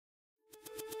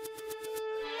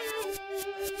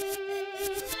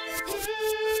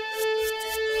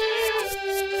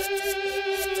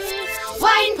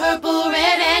purple,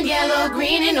 red and yellow,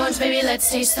 green and orange, baby, let's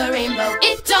taste the rainbow.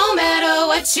 It don't matter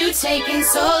what you taking,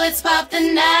 so let's pop the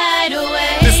night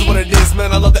away. This is what it is,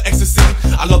 man, I love the ecstasy,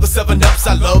 I love the 7-Ups,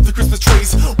 I love the Christmas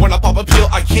trees. When I pop a pill,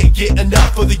 I can't get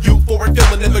enough of the euphoric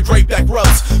feeling and the great back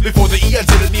rubs. Before the E, I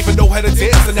didn't even know how to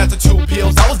dance, and after 2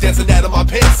 pills, I was dancing out of my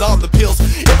pants on the pills.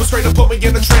 It was straight to put me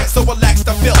in a trance, so relaxed,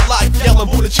 I felt like yelling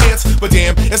with a chance. But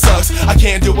damn, it sucks, I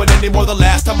can't do it anymore. The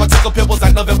last time I took a pill was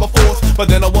like November 4th. But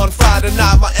then on one Friday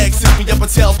night, my ex hits me up and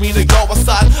tells me to go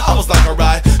outside. I was like,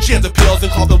 alright, she had the pills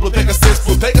and called them Blue Pegasus.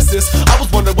 Blue Pegasus, I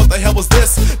was wondering what the hell was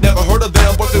this. Never heard of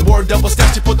them, but they were double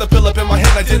stacked. She put the pill up in my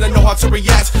hand, I didn't know how to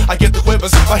react. I get the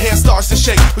quivers, my hand starts to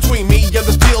shake. Between me and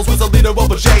this pills was a liter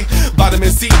of a J.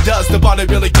 Vitamin C does the body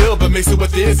really good, but mix it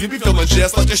with this, you be feeling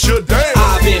just like you should, damn.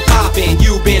 I've been popping,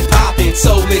 you've been popping,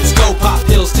 so let's go pop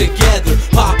pills together.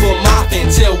 Pop 'em off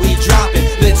until we drop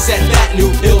it. Let's set that new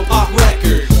hip-hop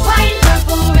record. White,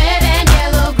 purple, red and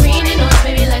yellow, green and orange,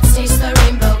 baby, let's taste the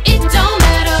rainbow. It don't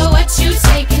matter what you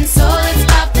taking, so let's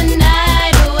pop the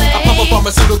night away. I pop a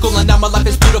pharmaceutical and now my life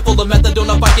is beautiful. The methadone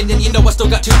I'm biking and you know I still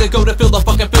got 2 to go to fill the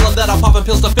fucking feeling that I'm popping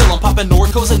pills to fill. I'm popping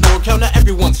Norcos and NorCal, now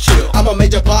everyone's chill. I'm a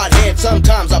major pothead,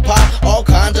 sometimes I pop all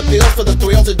kinds of pills for the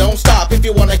thrills that don't stop. If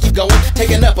you wanna keep going,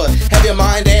 take an upper, have your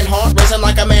mind and heart racing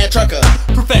like a mad trucker.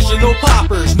 Professional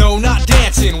poppers, no not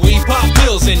dancing. We pop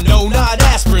pills and no not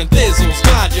aspirin. Thizzles,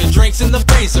 ganja, drinks in the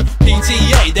freezer.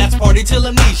 PTA, that's party till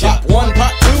amnesia. Pop 1,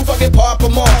 pop 2, fucking pop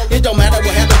 'em all. It don't matter,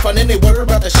 we're having fun anywhere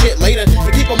about the shit later.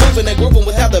 We keep 'em moving and grooving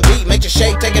with how the beat makes you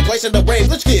shake, taking place in the rave.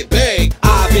 Let's get big.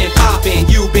 I've been popping,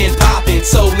 you've been popping,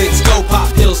 so let's go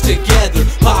pop pills together.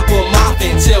 Pop 'em off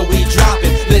until we drop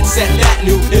it. Let's set that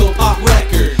new hip-hop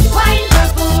record. White,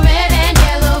 purple, red and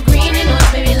yellow, green and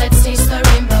orange, baby, let's taste the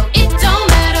rainbow. It don't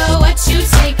matter what you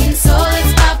taking, so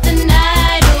let's pop the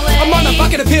night away. I'm on a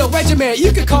bucket of pill regimen,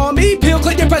 you can call me Pill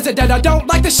Clinton president. I don't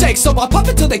like the shake, so I pop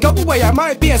it till they go away. I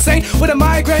might be insane with a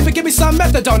migraine, but give me some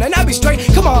methadone and I'll be straight.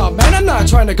 Come on, man, I'm not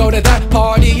trying to go to that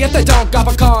party if they don't got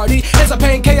Bacardi. It's a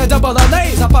pain K, a double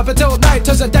Lays. I pop it till night,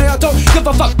 till the day I don't give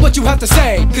a fuck what you have to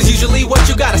say. Cause usually what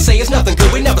you gotta say is nothing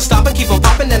good. We never stop and keep 'em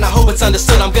popping, and I hope it's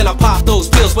understood. I'm gonna pop those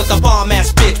pills with a bomb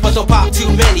ass bitch, but don't pop too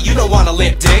many, you don't want a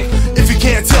limp dick. If you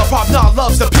can't tell, Pop Nah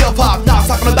loves the pill pop. Nah,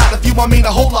 talking about if you want mean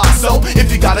a whole lot. So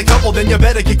if you got a couple, then you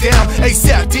better get down.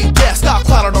 ASAP, deep gas, stop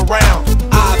clowning around.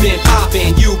 I've been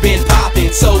popping, you've been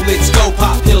popping, so let's go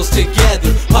pop pills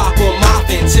together. Pop 'em off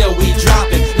until we drop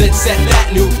it. Let's set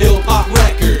that new hip-hop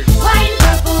record. White,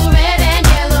 purple, red and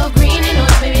yellow, green and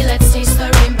orange, baby, let's taste the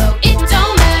rainbow. It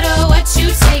don't matter what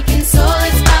you taking, so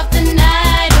let's pop the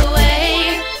night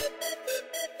away.